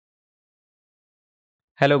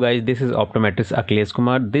Hello guys, this is Optometrist Akhilesh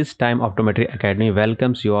Kumar. This time Optometry Academy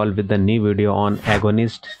welcomes you all with the new video on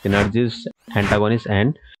Agonist, Synergist, Antagonist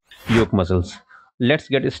and Yoke Muscles. Let's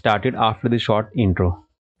get started after the short intro.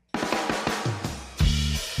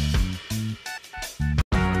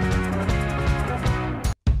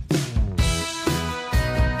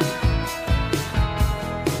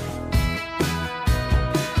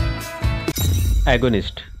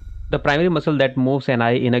 Agonist. The primary muscle that moves an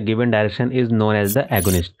eye in a given direction is known as the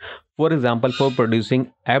agonist. For example, for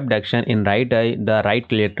producing abduction in right eye, the right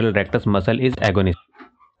lateral rectus muscle is agonist.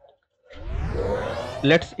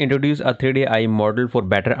 Let's introduce a 3D eye model for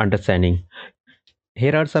better understanding.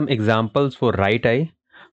 Here are some examples for right eye.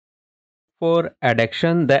 For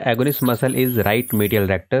adduction, the agonist muscle is right medial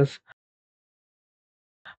rectus.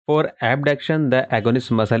 For abduction, the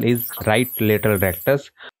agonist muscle is right lateral rectus.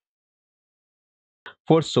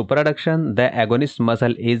 For suprareduction, the agonist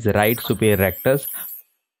muscle is right superior rectus.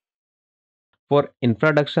 For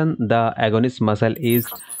infrareduction, the agonist muscle is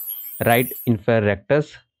right inferior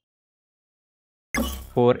rectus.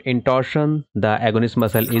 For intorsion, the agonist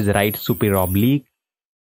muscle is right superior oblique.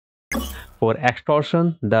 For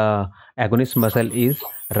extorsion, the agonist muscle is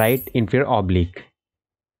right inferior oblique.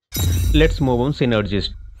 Let's move on synergist.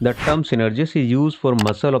 The term synergist is used for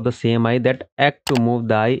muscle of the same eye that act to move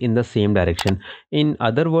the eye in the same direction. In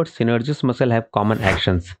other words, synergist muscle have common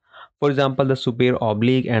actions. For example, the superior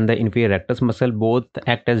oblique and the inferior rectus muscle both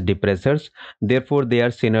act as depressors. Therefore, they are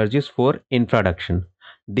synergists for infrareduction.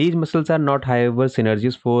 These muscles are not, however,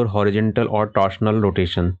 synergists for horizontal or torsional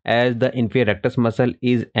rotation, as the inferior rectus muscle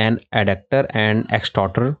is an adductor and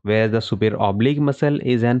extorter, whereas the superior oblique muscle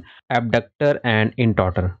is an abductor and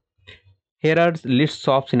intorter. Here are lists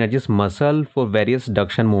of synergist muscle for various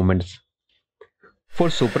duction movements. For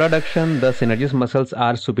suprareduction, the synergist muscles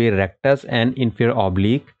are superior rectus and inferior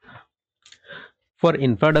oblique. For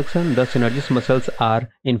infrareduction, the synergist muscles are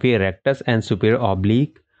inferior rectus and superior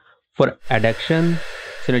oblique. For adduction,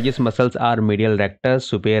 synergist muscles are medial rectus,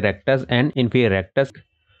 superior rectus and inferior rectus.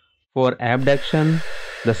 For abduction,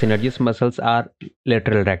 the synergist muscles are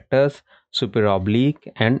lateral rectus, superior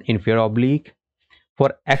oblique and inferior oblique.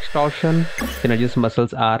 For extorsion, synergist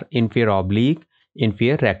muscles are inferior oblique,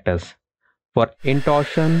 inferior rectus. For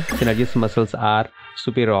intorsion, synergist muscles are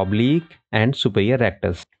superior oblique and superior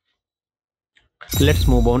rectus. Let's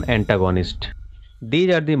move on antagonist.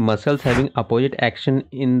 These are the muscles having opposite action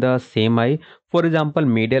in the same eye, for example,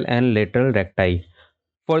 medial and lateral recti.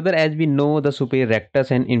 Further, as we know, the superior rectus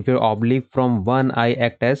and inferior oblique from one eye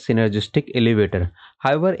act as synergistic elevator.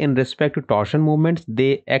 However, in respect to torsion movements,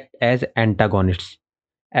 they act as antagonists,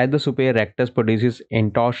 as the superior rectus produces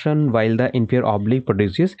intorsion while the inferior oblique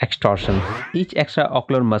produces extorsion. Each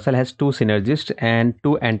extraocular muscle has two synergists and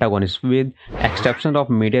two antagonists, with exception of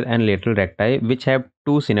medial and lateral recti, which have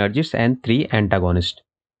two synergists and three antagonists.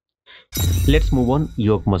 Let's move on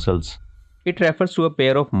yoke muscles. It refers to a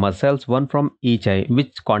pair of muscles, one from each eye,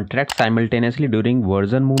 which contract simultaneously during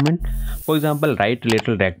version movement. For example, right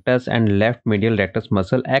lateral rectus and left medial rectus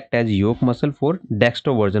muscle act as yoke muscle for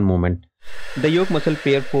dextroversion movement. The yoke muscle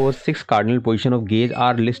pair for 6 cardinal position of gaze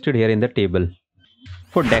are listed here in the table.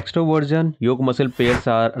 For dextroversion, yoke muscle pairs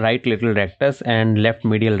are right lateral rectus and left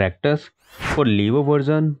medial rectus. For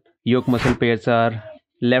levoversion, yoke muscle pairs are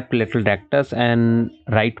left lateral rectus and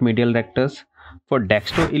right medial rectus. For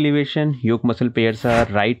dextro elevation, yoke muscle pairs are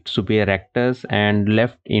right superior rectus and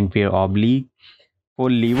left inferior oblique. For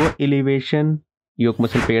levo elevation, yoke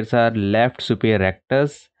muscle pairs are left superior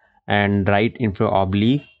rectus and right inferior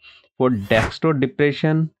oblique. For dextro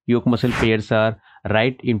depression, yoke muscle pairs are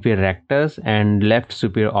right inferior rectus and left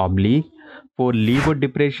superior oblique. For levo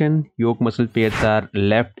depression, yoke muscle pairs are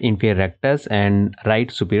left inferior rectus and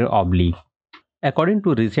right superior oblique. According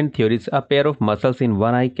to recent theories, a pair of muscles in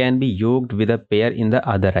one eye can be yoked with a pair in the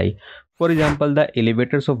other eye. For example, the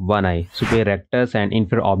elevators of one eye, superior rectus and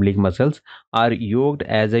inferior oblique muscles, are yoked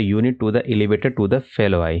as a unit to the elevator to the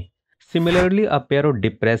fellow eye. Similarly, a pair of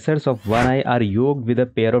depressors of one eye are yoked with a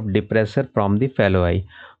pair of depressor from the fellow eye.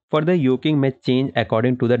 Further, yoking may change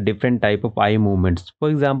according to the different type of eye movements. For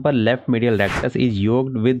example, left medial rectus is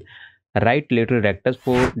yoked with right lateral rectus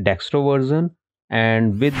for dextroversion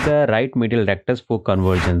and with the right medial rectus for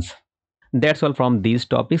convergence. That's all from these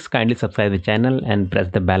topics. Kindly subscribe the channel and press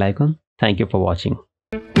the bell icon. Thank you for watching.